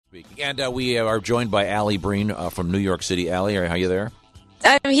Speaking. And we are joined by Alli Breen from New York City. Alli, are you there?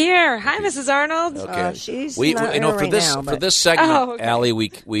 I'm here. Hi, Mrs. Arnold. Okay. She's not here for right this now, for this segment, okay. Alli,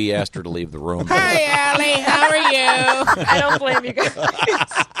 we asked her to leave the room. Hi, Alli. How are you? I don't blame you guys.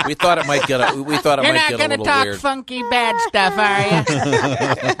 We thought it might get a little weird. You're not going to talk funky bad stuff, are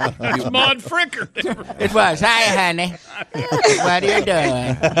you? Maud Fricker. It was. Hi, honey. What are you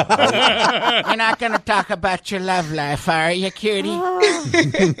doing? You're not going to talk about your love life, are you, cutie?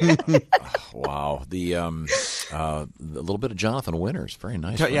 Wow. A little bit of Jonathan Winters. Very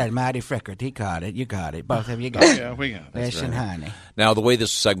nice. Yeah, Marty Fricker. He caught it. You got it. Both of you got it. Yeah, we got it. Listen, honey. Now, the way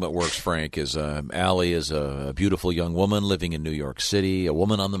this segment works, Frank, is Alli is a beautiful young woman living in New York City, a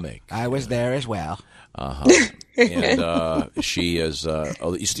woman on the make. I was there as well. And she is.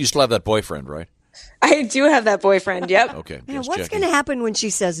 You still have that boyfriend, right? I do have that boyfriend. Yep. Okay. Man, what's going to happen when she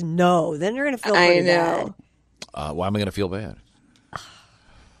says no? Then you're going to feel I pretty know. bad. Why am I going to feel bad?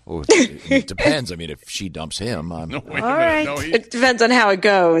 Oh, it depends. I mean, if she dumps him, I'm. No, wait All a minute. right. No, It depends on how it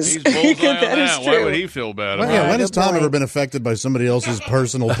goes. he's bullseye on That is that. Why true. would he feel bad Well, about yeah, when has good Tom point. ever been affected by somebody else's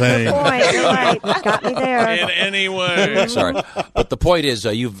personal pain? Boy, you're right. Got me there. it? In any way. Sorry, but the point is,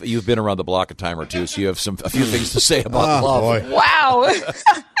 you've been around the block a time or two, so you have a few things to say about love. Boy. Wow.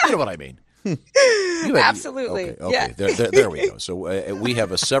 You know what I mean? Absolutely. Okay. Yeah. There we go. So we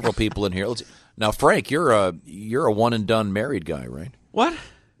have several people in here. Now, Frank, you're a one and done married guy, right? What?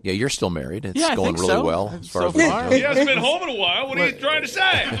 Yeah, you're still married. It's Yeah, I going think really so. well as far as So far. He hasn't been home in a while. What are you trying to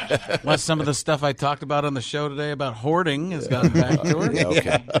say? Well, some of the stuff I talked about on the show today about hoarding has gotten back to her.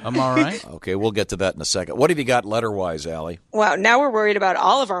 Okay. I'm all right. Okay, we'll get to that in a second. What have you got letter-wise, Alli? Wow. Now we're worried about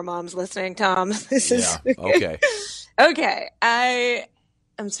all of our moms listening, Tom. This is Okay. okay.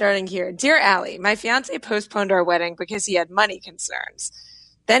 I'm starting here. Dear Alli, my fiance postponed our wedding because he had money concerns.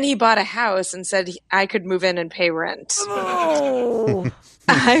 Then he bought a house and said I could move in and pay rent. Oh.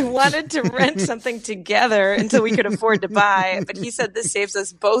 I wanted to rent something together until we could afford to buy, but he said this saves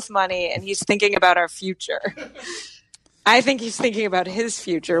us both money and he's thinking about our future. I think he's thinking about his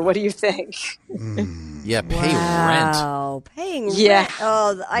future. What do you think? Yeah, pay rent Wow. Paying Yeah. rent.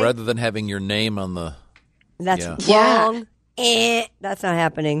 Oh, rather than having your name on the. that's Yeah. wrong. That's not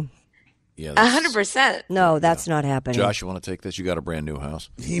happening. Yeah, 100%. No, that's not happening. Josh, you want to take this? You got a brand new house.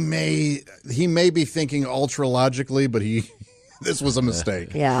 He may be thinking ultra logically, but this was a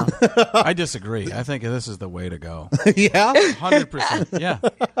mistake. Yeah. I disagree. I think this is the way to go. Yeah? 100%. Yeah,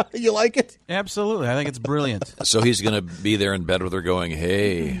 You like it? absolutely. I think it's brilliant. So he's going to be there in bed with her going,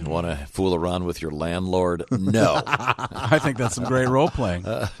 hey, want to fool around with your landlord? No. I think that's some great role playing.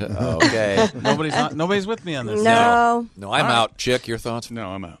 Okay. Nobody's with me on this. No. No, I'm out. Chick, your thoughts? No,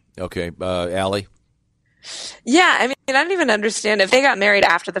 I'm out. Okay. Alli? Yeah, I mean, I don't even understand. If they got married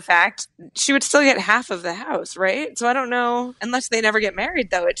after the fact, she would still get half of the house, right? So I don't know. Unless they never get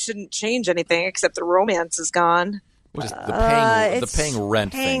married, though, it shouldn't change anything except the romance is gone. Just the It's paying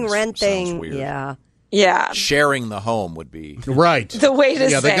rent paying thing rent sounds thing. weird. Yeah. Yeah, Sharing the home would be. Right. the way to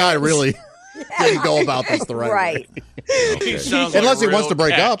Yeah, say the guy it. really didn't go about this the right Right. way. He sounds like Unless a he wants real to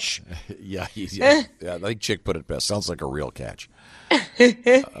break catch. Yeah, I think Chick put it best. Sounds like a real catch.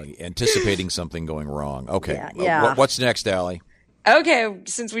 Anticipating something going wrong. Okay. Yeah. What's next, Alli? Okay,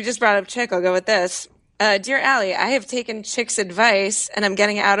 since we just brought up Chick, I'll go with this. Dear Alli, I have taken Chick's advice and I'm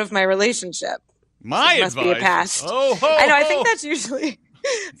getting out of my relationship. My Must advice. be a pass. Oh, ho, I know. I ho. think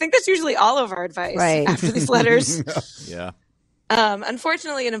that's usually all of our advice Right. after these letters. Yeah.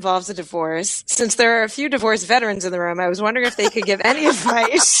 Unfortunately, it involves a divorce. Since there are a few divorce veterans in the room, I was wondering if they could give any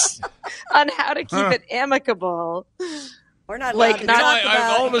advice on how to keep it amicable. We're not Like, allowed to not- talk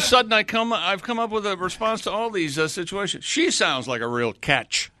about all of a sudden, I've come up with a response to all these situations. She sounds like a real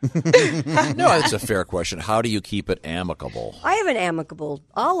catch. No, it's a fair question. How do you keep it amicable? I have an amicable.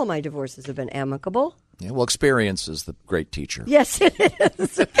 All of my divorces have been amicable. Yeah, well, experience is the great teacher. Yes, it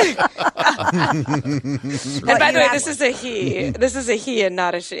is. And by the way, this is a he. This is a he and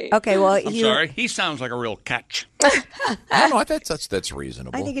not a she. Okay, well, I'm sorry. He sounds like a real catch. I don't know. That's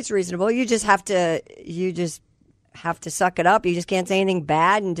reasonable. I think it's reasonable. You just have to suck it up. You just can't say anything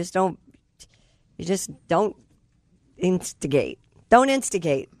bad, and don't instigate. Don't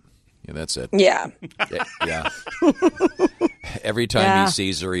instigate. Yeah, that's it. Yeah. Yeah. Every time he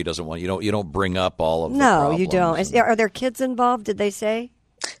sees her, he doesn't want you don't bring up all of the No, you don't. problems. Are there kids involved? Did they say?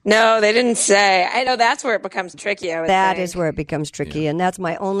 No, they didn't say. I know that's where it becomes tricky. I would That think. is where it becomes tricky, and that's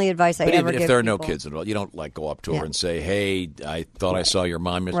my only advice I But ever even give if there are no people. kids involved, you don't go up to her Yeah. and say, "Hey, I thought I saw your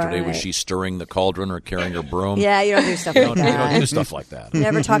mom yesterday. Was Right. she stirring the cauldron or carrying her broom?" Yeah, you don't do stuff You like don't that. do stuff like that.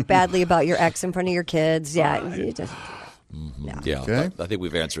 Never talk badly about your ex in front of your kids. Yeah, you just. Yeah, Okay. I think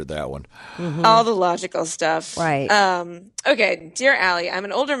we've answered that one. All the logical stuff. Right. Okay, dear Allie, I'm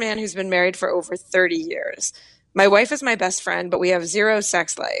an older man who's been married for over 30 years. My wife is my best friend, but we have zero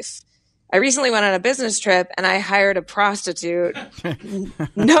sex life. I recently went on a business trip and I hired a prostitute.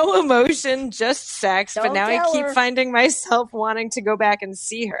 No emotion, just sex. But Don't now I tell keep her. finding myself wanting to go back and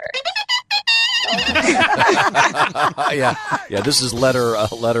see her. Yeah. This is letter A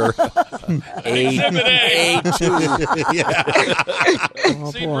two.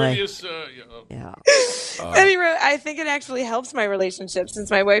 Oh, See boy. previous. Yeah. Then he wrote, I think it actually helps my relationship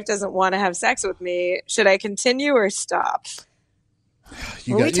since my wife doesn't want to have sex with me. Should I continue or stop?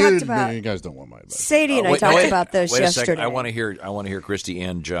 You Well, we talked about- you guys don't want my advice. Sadie and I talked about this wait yesterday. a second. I want to hear Christy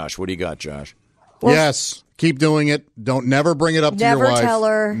and Josh. What do you got, Josh? Yes, keep doing it. Don't never bring it up to your Never wife. tell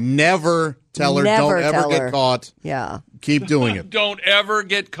her. Never tell her. Never Don't ever tell get her. caught. Yeah. Keep doing it. Don't ever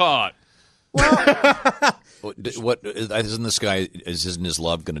get caught. What isn't this guy? Isn't his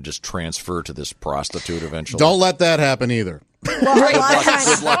love going to just transfer to this prostitute eventually? Don't let that happen either. Well, a lot of times,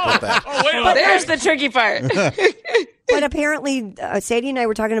 Good luck with that. Oh, wait a minute. There's the tricky part. but apparently, Sadie and I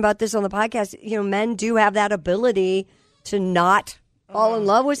were talking about this on the podcast. You know, men do have that ability to not fall in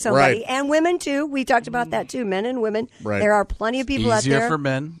love with somebody, Right. and women too. We talked about that too. Men and women. Right. There are plenty of people out Easier there for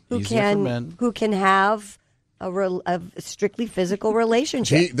men. who Easier for can men. who can have a strictly physical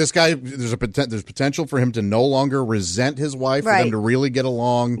relationship. This guy, there's potential for him to no longer resent his wife, for Right. them to really get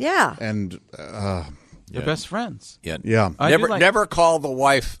along. Yeah. And You're best friends. Yeah. yeah. I do Never, like- never call the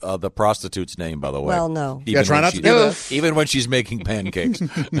wife the prostitute's name. By the way. Well, no. Yeah, try when not she- to do that. Even when she's making pancakes.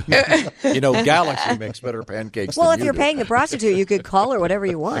 Galaxy makes better pancakes. Well, than if you're do. paying the prostitute, you could call her whatever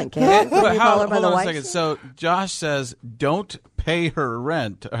you want. Can't you? But You call her by hold the on a wife. second. So Josh says, don't pay her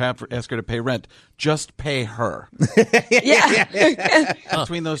rent or ask her to pay rent. Just pay her. Yeah.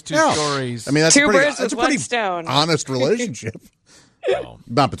 Between those two Yeah. stories. I mean, that's Two a pretty, birds that's with a pretty one stone. honest relationship.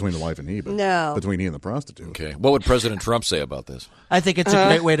 Not between the wife and he, but No. between he and the prostitute. Okay. What would President Trump say about this? I think it's a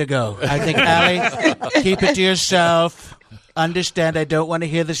great way to go. I think, Allie, keep it to yourself. Understand, I don't want to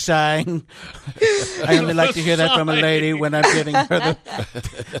hear the sighing. I only like to hear that from a lady when I'm giving her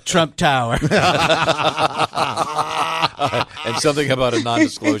the Trump Tower. And something about a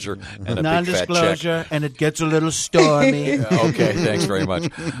non-disclosure and a big fat check. Non-disclosure, and it gets a little stormy. Okay, thanks very much.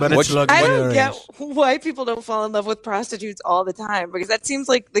 But What- it's luxurious. I don't get why people don't fall in love with prostitutes all the time, because that seems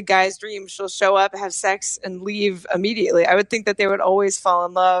like the guy's dream. She'll show up, have sex, and leave immediately. I would think that they would always fall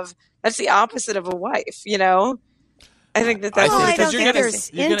in love. That's the opposite of a wife, you know? I think that that's Well, I because don't you're think getting,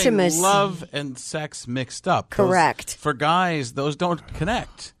 there's you're getting intimacy. love and sex mixed up. Those- Correct. for guys, those don't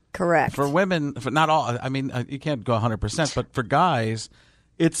connect. Correct. For women, for not all. I mean, you can't go 100%, but for guys,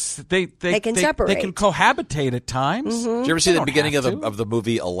 it's they can separate. They can cohabitate at times. Did you ever see They the don't beginning have of to. the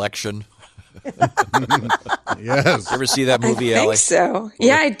movie Election? Yes. You ever see that I movie, think Allie? so.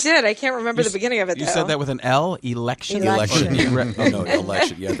 Yeah, I did. I can't remember the beginning of it, You though. said that with an L, election. Election. No,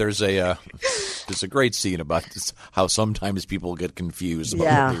 election. Yeah, there's a great scene about this, how sometimes people get confused about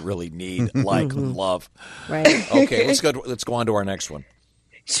Yeah. what they really need, like and love. Right. Okay, let's go on to our next one.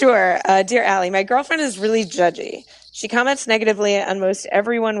 Sure. Dear Allie, my girlfriend is really judgy. She comments negatively on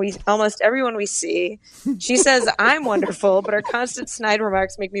almost everyone we see. She says I'm wonderful, but her constant snide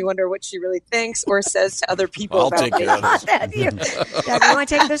remarks make me wonder what she really thinks or says to other people I'll about take me. care of this. Yeah, you want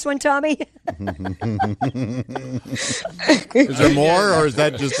to take this one, Tommy? Is there more, or is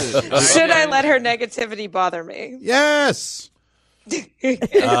that just it? Should I let her negativity bother me? Yes.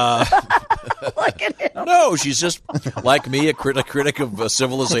 No, she's just like me, a critic of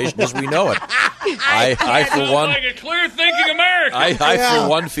civilization as we know it. I for one, Like a clear-thinking American. I for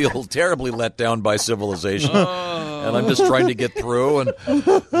one feel terribly let down by civilization, and I'm just trying to get through. And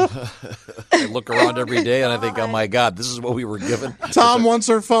I look around every day, and I think, oh my God, this is what we were given. Tom wants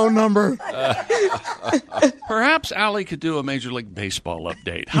her phone number. Perhaps Allie could do a Major League Baseball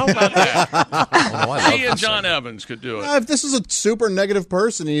update. How about that? Oh, no, I love She and this John thing. Evans could do it. If this is a super negative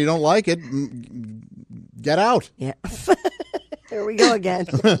person and you don't like it, get out. Yeah. There we go again.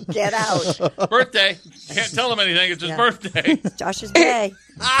 Get out. Birthday. Can't tell him anything. It's his Yeah. birthday. Josh's day.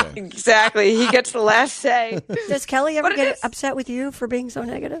 Exactly. He gets the last say. Does Kelly ever But it get is- upset with you for being so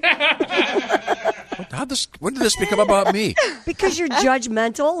negative? When did this become about me? Because you're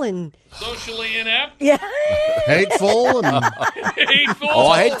judgmental and Socially inept. yeah. Hateful. And, Hateful.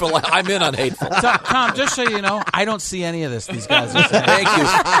 Oh, hateful! I'm in on hateful. Tom, just so you know, I don't see any of this. These guys are saying. Thank you.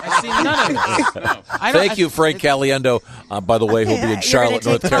 I see none of this. I don't- Thank you, Frank Caliendo. By the way, he'll be Yeah, in you're Charlotte,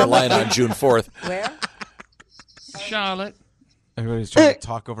 gonna North take Carolina on June 4th. Where? Charlotte. Everybody's trying to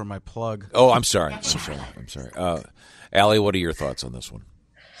talk over my plug. Oh, I'm sorry. I'm sorry. Allie, what are your thoughts on this one?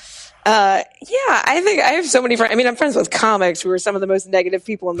 Yeah, I think I have so many friends. I mean, I'm friends with comics who are some of the most negative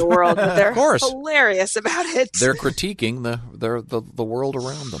people in the world, but they're hilarious about it. They're critiquing the world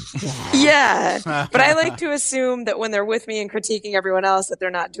around them. Yeah, but I like to assume that when they're with me and critiquing everyone else, that they're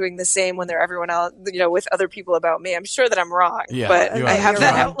not doing the same when they're everyone else, with other people about me. I'm sure that I'm wrong, but I have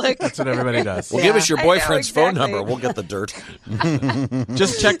that outlook. That's what everybody does. Well, give us your boyfriend's phone exactly. number. We'll get the dirt.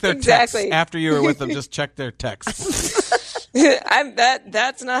 Just check their Exactly. texts after you were with them. Just check their texts.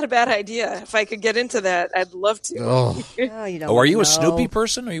 That's not a bad idea. If I could get into that, I'd love to. Oh, you don't Are you know. a Snoopy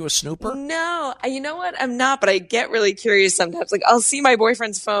person? Are you a snooper? No, you know what? I'm not, but I get really curious sometimes. Like, I'll see my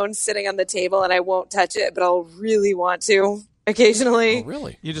boyfriend's phone sitting on the table and I won't touch it, but I'll really want to occasionally. Oh,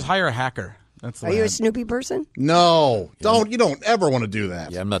 really? You just hire a hacker. That's the Are way you I- a Snoopy person? No, don't. You don't ever want to do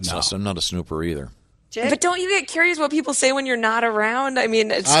that. Yeah, I'm not a snooper either. But don't you get curious what people say when you're not around? I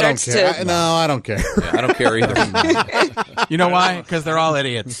mean, it I don't starts care. to. No, I don't care. Yeah, I don't care either. You know why? Because they're all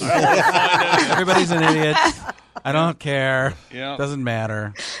idiots. Everybody's an idiot. I don't care. Yeah. Doesn't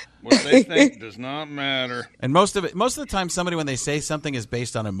matter. What they think does not matter. And most of the time, somebody, when they say something, is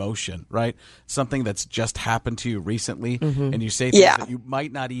based on emotion, right? Something that's just happened to you recently, and you say things that you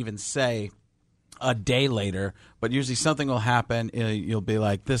might not even say a day later, but usually something will happen. You'll be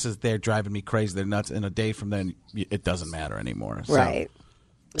like, they're driving me crazy. They're nuts. And a day from then, it doesn't matter anymore. So, Right.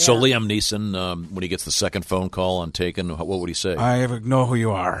 So Liam Neeson, when he gets the second phone call on Taken, what would he say? I know who you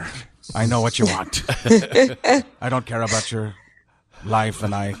are. I know what you want. I don't care about your life,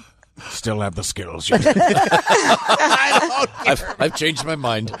 and I still have the skills. I've changed my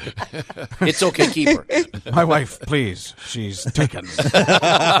mind. It's okay, keep her. My wife, please. She's taken.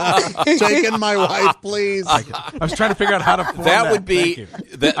 Taking my wife, please. I was trying to figure out how to form That would Thank be you.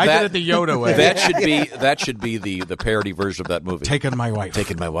 that, I did it the Yoda way. That should be the parody version of that movie. Taken my wife.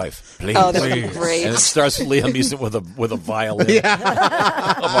 Taken my wife, please. Oh, that would be Please. great. And it starts with Liam Neeson with a violin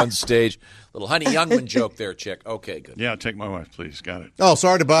up on stage. Little Honey Youngman joke there, chick. Okay, good. Yeah, take my wife, please. Got it. Oh,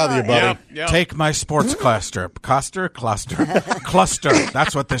 sorry to bother you, buddy. Yeah. Take my sports cluster. Cluster? Cluster.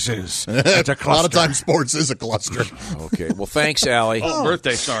 That's what this is. It's a A cluster. lot of times sports is a cluster. Okay. Well, thanks, Allie. Oh,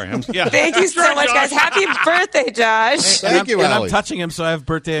 birthday. Sorry. Yeah. Thank you so much, guys. Happy birthday, Josh. Thank you, And I'm Allie. touching him, so I have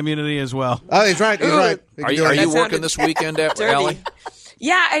birthday immunity as well. Oh, he's right. He's right. He Are can you do it. working sounded this weekend, dirty. Allie?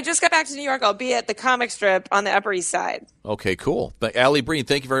 Yeah, I just got back to New York. I'll be at the comic strip on the Upper East Side. Okay, cool. Allie Breen,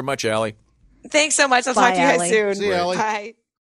 thank you very much, Allie. Thanks so much. I'll Bye, talk to you guys Allie. soon. See you, Allie. Bye.